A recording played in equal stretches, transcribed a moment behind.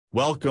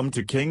Welcome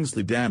to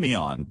Kingsley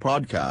Damian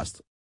podcast.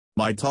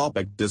 My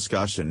topic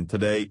discussion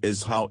today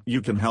is how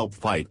you can help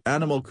fight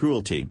animal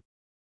cruelty.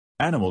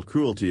 Animal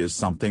cruelty is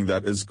something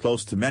that is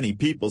close to many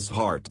people's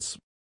hearts.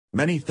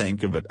 Many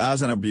think of it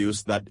as an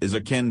abuse that is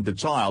akin to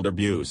child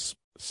abuse,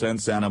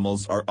 since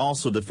animals are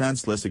also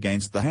defenseless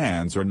against the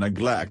hands or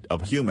neglect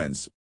of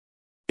humans.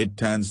 It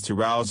tends to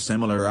rouse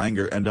similar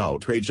anger and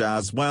outrage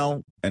as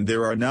well, and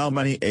there are now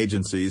many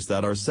agencies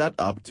that are set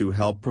up to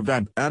help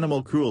prevent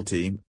animal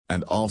cruelty,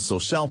 and also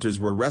shelters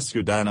where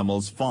rescued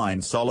animals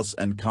find solace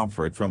and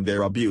comfort from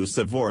their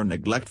abusive or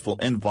neglectful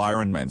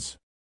environments.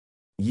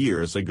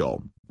 Years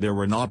ago, there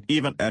were not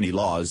even any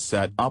laws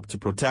set up to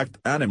protect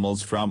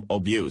animals from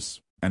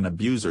abuse, and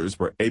abusers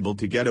were able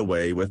to get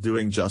away with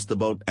doing just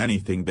about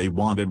anything they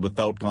wanted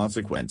without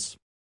consequence.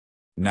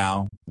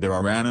 Now, there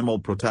are animal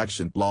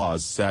protection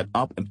laws set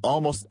up in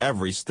almost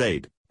every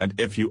state, and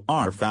if you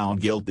are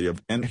found guilty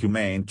of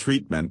inhumane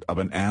treatment of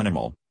an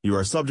animal, you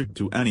are subject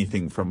to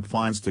anything from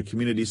fines to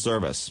community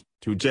service,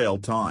 to jail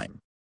time.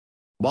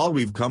 While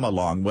we've come a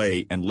long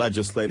way in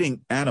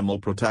legislating animal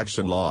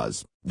protection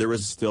laws, there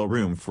is still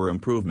room for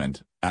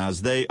improvement,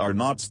 as they are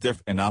not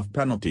stiff enough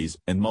penalties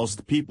in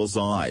most people's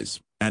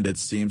eyes, and it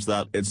seems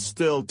that it's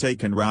still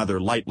taken rather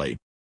lightly.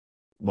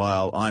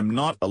 While I'm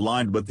not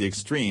aligned with the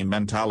extreme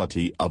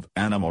mentality of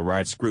animal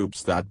rights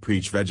groups that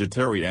preach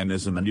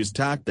vegetarianism and use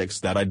tactics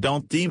that I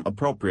don't deem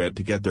appropriate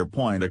to get their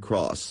point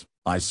across,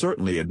 I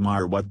certainly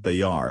admire what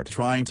they are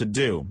trying to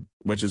do,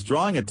 which is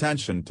drawing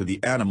attention to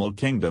the animal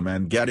kingdom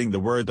and getting the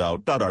word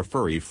out that our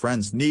furry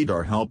friends need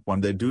our help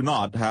when they do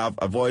not have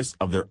a voice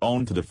of their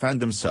own to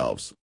defend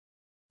themselves.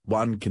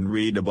 One can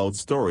read about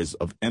stories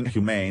of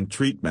inhumane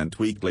treatment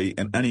weekly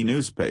in any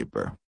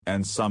newspaper,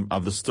 and some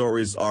of the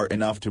stories are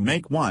enough to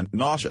make one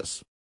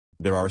nauseous.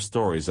 There are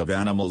stories of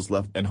animals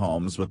left in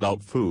homes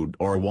without food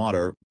or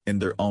water, in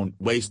their own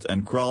waste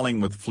and crawling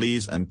with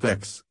fleas and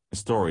ticks,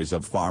 stories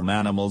of farm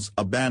animals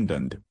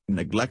abandoned,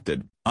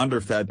 neglected,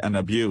 underfed and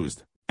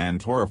abused,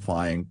 and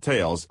horrifying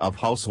tales of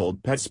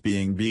household pets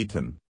being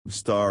beaten,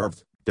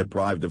 starved,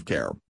 deprived of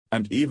care,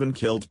 and even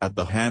killed at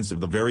the hands of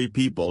the very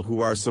people who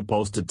are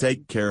supposed to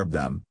take care of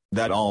them,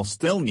 that all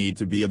still need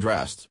to be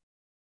addressed.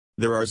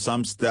 There are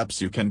some steps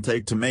you can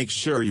take to make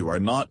sure you are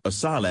not a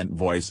silent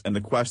voice in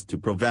the quest to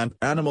prevent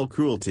animal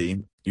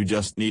cruelty. You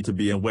just need to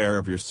be aware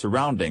of your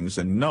surroundings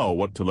and know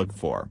what to look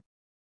for.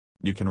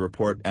 You can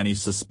report any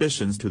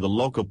suspicions to the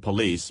local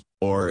police,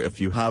 or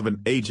if you have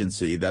an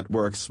agency that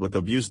works with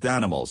abused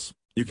animals,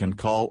 you can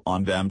call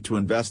on them to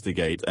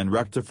investigate and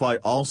rectify.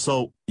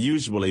 Also,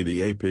 usually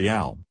the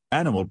APL,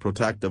 Animal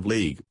Protective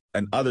League,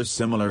 and other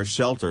similar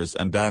shelters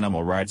and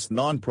animal rights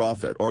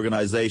non-profit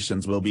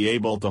organizations will be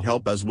able to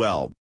help as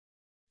well.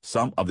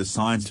 Some of the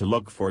signs to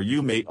look for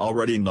you may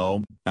already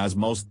know, as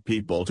most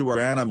people who are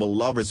animal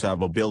lovers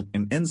have a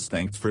built-in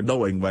instinct for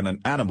knowing when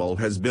an animal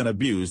has been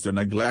abused or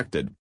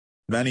neglected.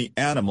 Many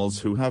animals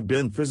who have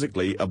been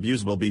physically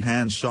abused will be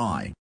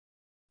hand-shy.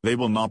 They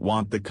will not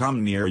want to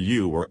come near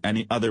you or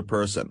any other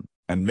person,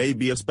 and may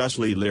be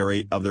especially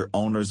leery of their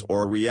owners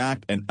or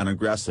react in an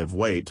aggressive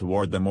way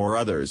toward them or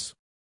others.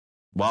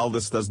 While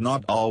this does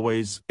not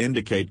always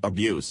indicate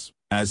abuse,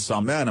 as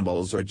some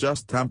animals are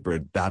just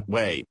tempered that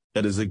way,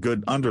 it is a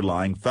good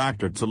underlying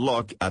factor to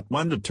look at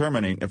when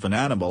determining if an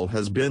animal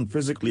has been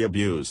physically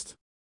abused.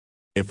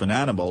 If an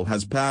animal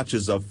has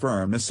patches of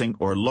fur missing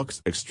or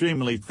looks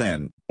extremely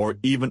thin, or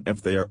even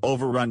if they are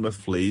overrun with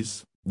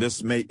fleas,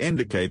 this may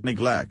indicate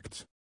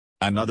neglect.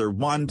 Another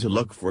one to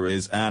look for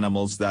is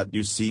animals that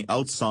you see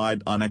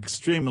outside on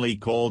extremely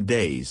cold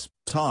days,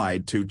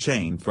 tied to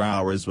chain for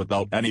hours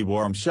without any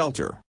warm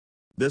shelter.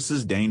 This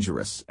is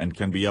dangerous and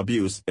can be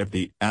abuse if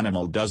the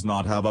animal does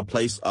not have a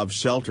place of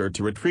shelter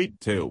to retreat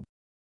to.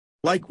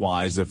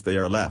 Likewise, if they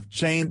are left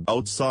chained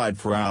outside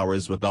for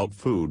hours without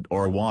food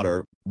or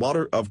water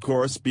of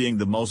course being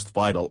the most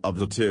vital of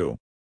the two.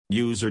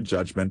 Use your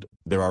judgment.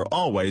 There are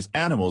always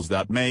animals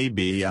that may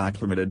be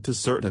acclimated to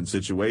certain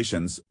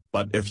situations,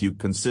 but if you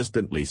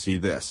consistently see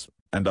this,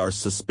 and are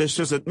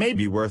suspicious, it may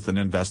be worth an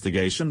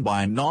investigation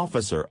by an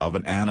officer of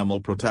an animal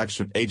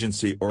protection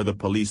agency or the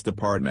police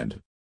department.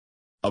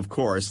 Of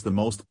course, the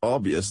most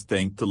obvious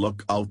thing to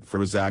look out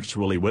for is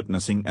actually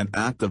witnessing an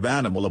act of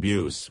animal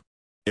abuse.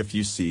 If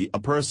you see a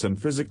person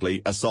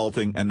physically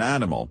assaulting an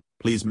animal,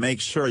 please make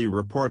sure you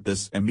report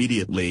this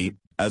immediately,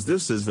 as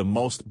this is the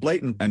most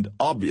blatant and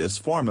obvious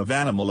form of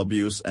animal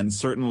abuse and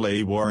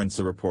certainly warrants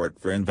a report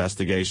for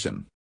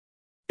investigation.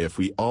 If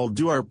we all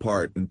do our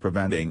part in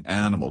preventing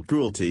animal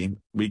cruelty,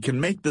 we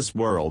can make this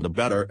world a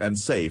better and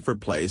safer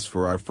place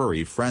for our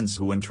furry friends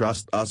who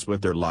entrust us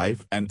with their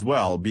life and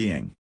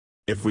well-being.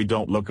 If we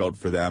don't look out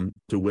for them,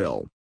 who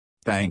will?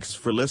 Thanks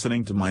for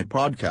listening to my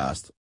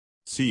podcast.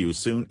 See you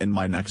soon in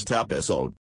my next episode.